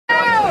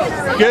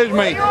Excuse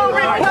me.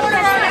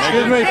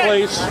 Excuse me,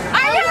 please.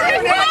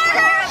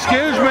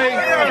 Excuse me.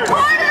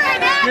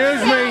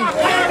 Excuse me.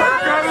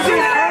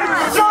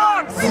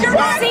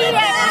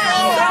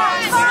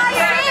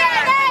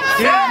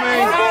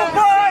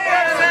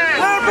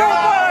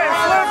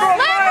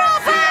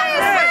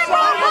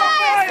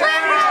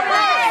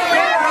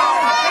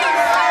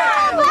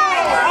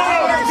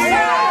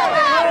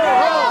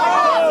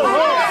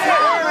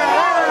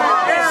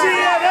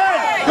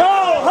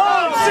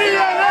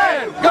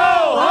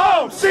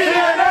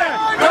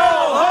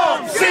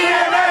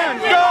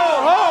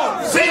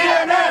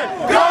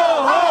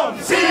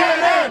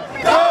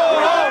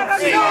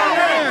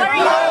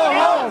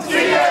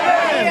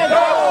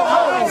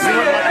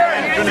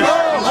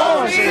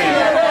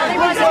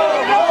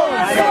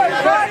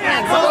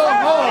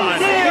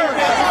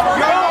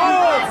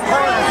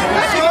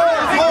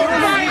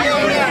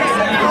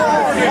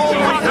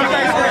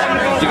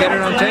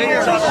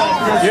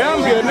 Yeah,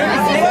 I'm getting it.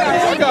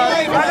 I got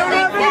it. I don't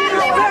have any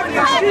respect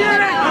for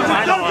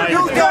CNN.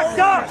 You got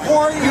done.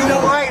 Or you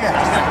write it.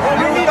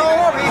 You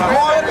know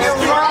before you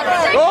write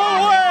it. Go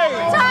away.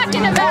 What are you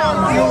talking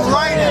about? You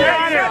write it.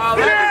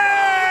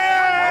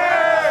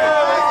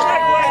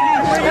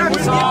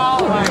 That's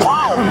all.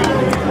 Wow.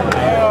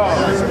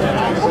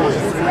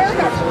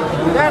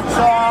 That's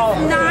all.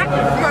 Not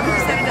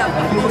representative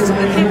of most of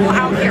the people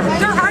out here.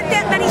 There aren't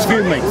that many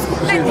Excuse me.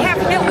 that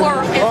have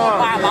Hitler and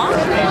Obama.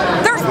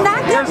 There's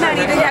not that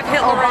many that have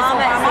Hitler and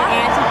Obama.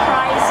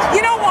 Antichrist.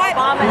 You know what?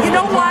 You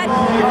know what?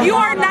 You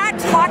are not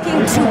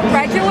talking to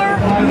regular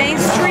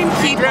mainstream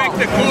people.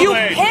 You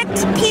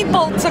picked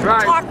people to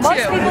talk to.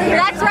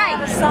 That's right.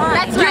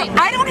 That's right.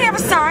 I don't have a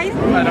sign.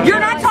 You're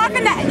not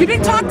talking to. You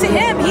didn't talk to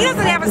him. He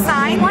doesn't have a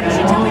sign. Why don't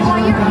you tell me why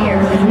you're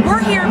here? We're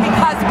here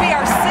because we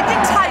are sick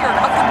and tired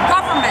of the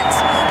government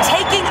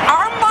taking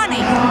our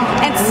money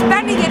and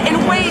spending it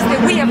in ways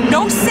that we have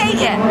no say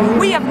in.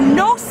 We have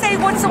no say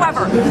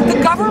whatsoever. The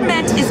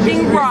government is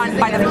being run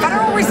by the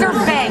Federal Reserve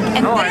Bank,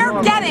 and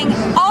they're getting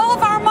all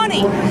of our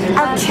money.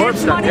 Our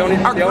kids' money,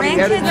 our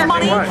grandkids'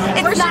 money.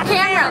 It's not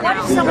fair. What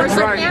if someone's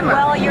like,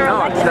 well, your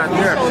elected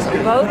officials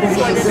voted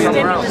for this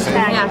stimulus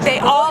package? They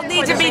all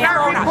need to be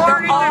thrown out.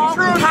 They're all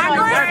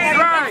Congress.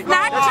 It's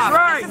not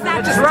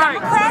just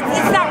Democrats.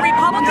 It's not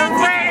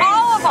Republicans. It's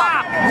all of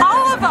them.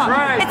 All of them.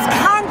 It's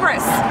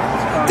Congress.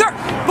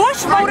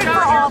 Bush voted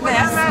for all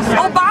this.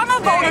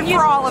 Obama voted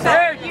for all of it.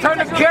 Hey, turn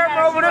the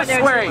camera over this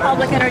way.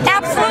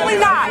 Absolutely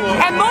not.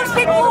 And most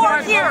people who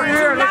are here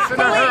do not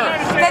believe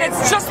that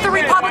it's just the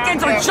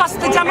Republicans or just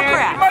the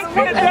Democrats.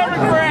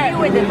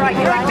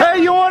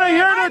 Hey, you want to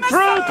hear the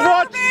truth?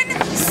 What?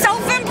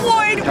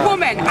 Self-employed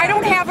woman. I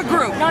don't have a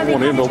group.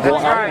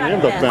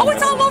 Oh,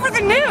 it's all over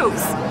the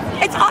news.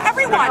 It's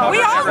everyone. We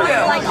all do.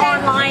 Like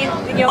online.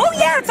 Oh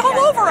yeah, it's all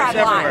over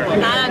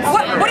online.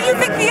 What do you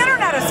think the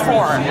internet is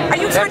for? Are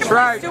you trying to be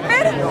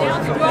stupid?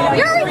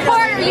 You're a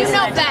reporter. You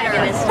know better.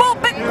 Well,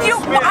 but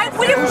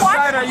we have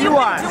watched what you've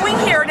been doing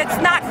here, and it's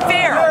not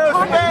fair.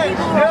 Look at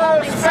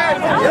his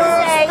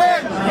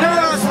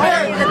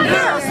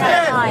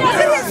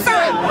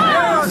sign.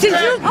 Did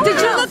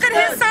you look at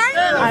his sign?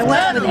 I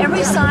went with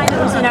every sign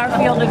that was in our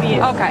field of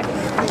view. Okay.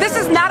 This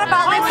is not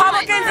about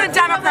Republicans and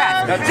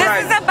Democrats.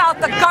 This is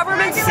about the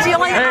government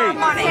stealing our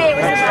money.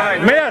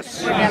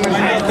 Miss.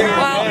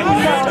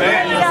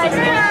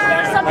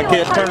 I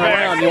can't turn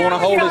around. You want to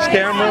hold this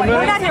camera a We're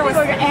minute? not here with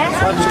And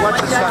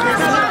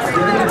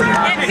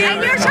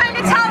you're trying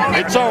to tell me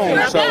It's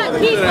on, so. Yeah,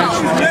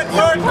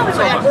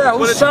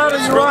 whose side are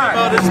you on?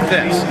 About is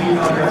this.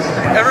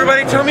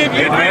 Everybody tell me if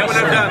you agree when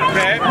I'm done,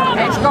 okay?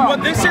 What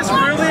this is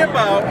really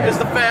about is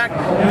the fact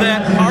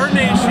that our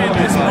nation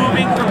is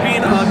moving from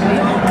being a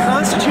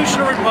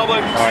constitutional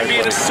republic to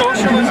being a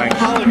socialist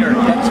oligarchy.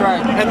 That's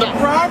right. And the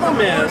problem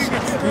is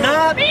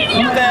not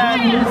that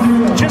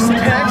just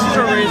taxes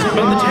are raising,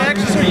 but the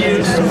taxes are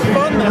used to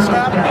fund this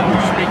happening.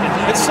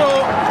 And so,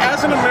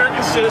 as an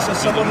American citizen,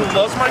 someone who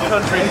loves my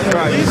country,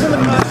 believes in the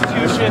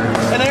Constitution,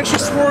 and actually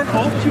swore an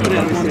oath to it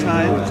at one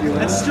time,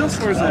 and still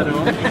swears that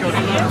oath.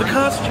 The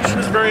Constitution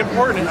is very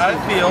important. I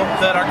feel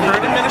that our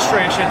current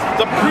administration,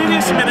 the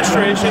previous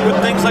administration,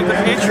 with things like the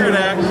Patriot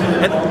Act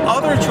and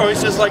other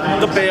choices like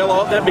the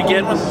bailout that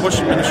began with the Bush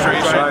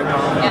administration,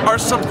 are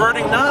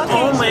subverting not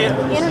only.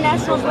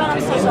 Internationals went. I'm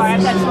so sorry.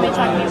 I've got somebody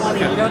talking to me.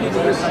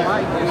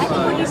 I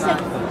think what you said,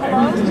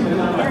 hello,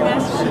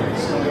 international. I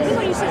think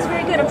what you said is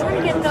very good. I'm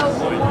trying to get to know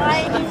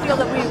why you feel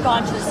that we've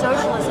gone to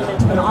socialism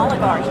into an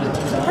oligarchy.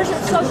 First,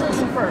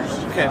 socialism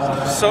first. Okay,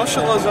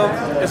 socialism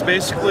is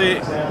basically,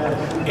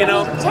 when you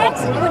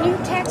tax people,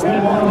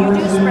 you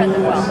do spread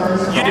the wealth.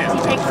 You do. You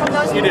take from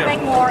those who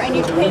make more, and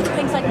you pay for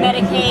things like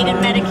Medicaid and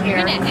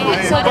Medicare.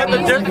 But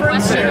the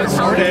difference is,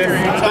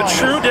 the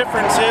true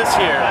difference is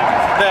here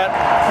that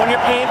when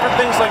you're paying for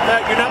things like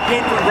that, you're not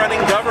paying for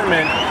running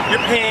government. You're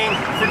paying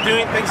for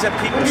doing things that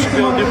people should be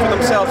able to do for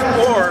themselves,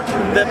 or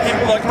that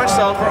people like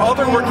myself or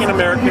other working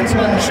Americans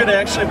should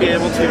actually be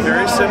able to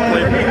very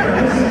simply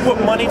put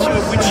money to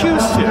if we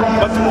choose to.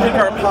 But to pick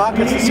our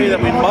pockets and say that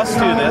we must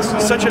do this,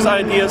 such as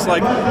ideas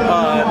like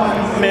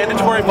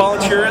mandatory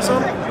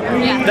volunteerism,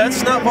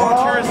 that's not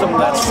volunteerism,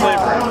 that's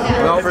slavery.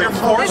 If you're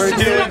forced to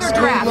do it,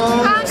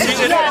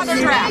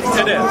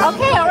 it is.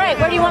 Okay, all right.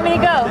 Where do you want me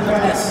to go?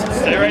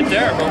 Stay right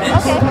there.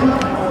 Okay.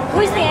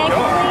 Who's the anchor,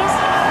 please?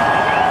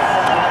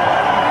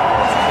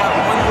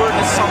 One word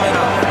to sum it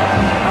up.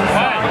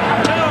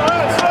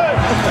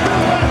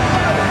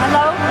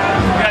 Hello?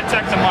 We gotta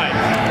check the mic.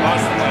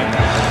 Lost the mic.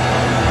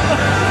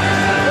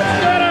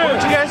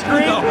 Would you guys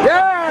agree?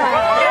 Yeah!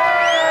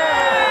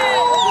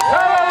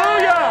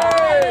 Hallelujah!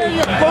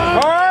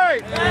 All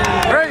right!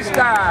 Praise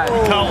God!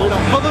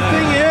 Well, the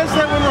thing is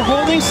that when we're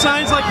holding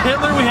signs like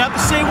Hitler, we have to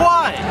say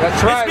why.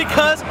 That's right. It's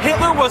because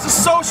Hitler was a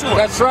socialist.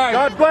 That's right.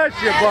 God bless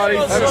you, buddy.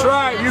 That's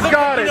right. You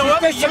got it. You know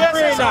what? The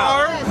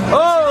USSR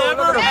was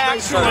never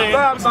actually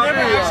a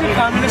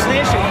communist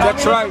nation.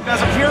 That's right.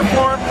 As a pure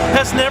form,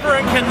 has never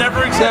and can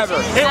never exist.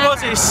 It was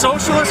a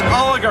socialist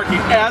oligarchy,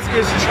 as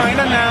is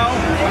China now,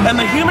 and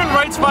the human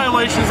rights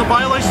violations, the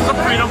violations of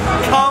freedom,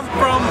 come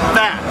from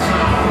that.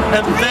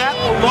 And that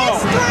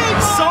alone.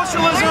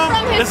 Socialism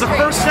is the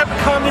first step of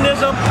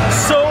communism,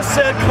 so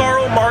said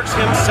Karl Marx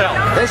himself.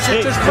 They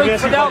should just bring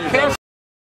Fidel Castro.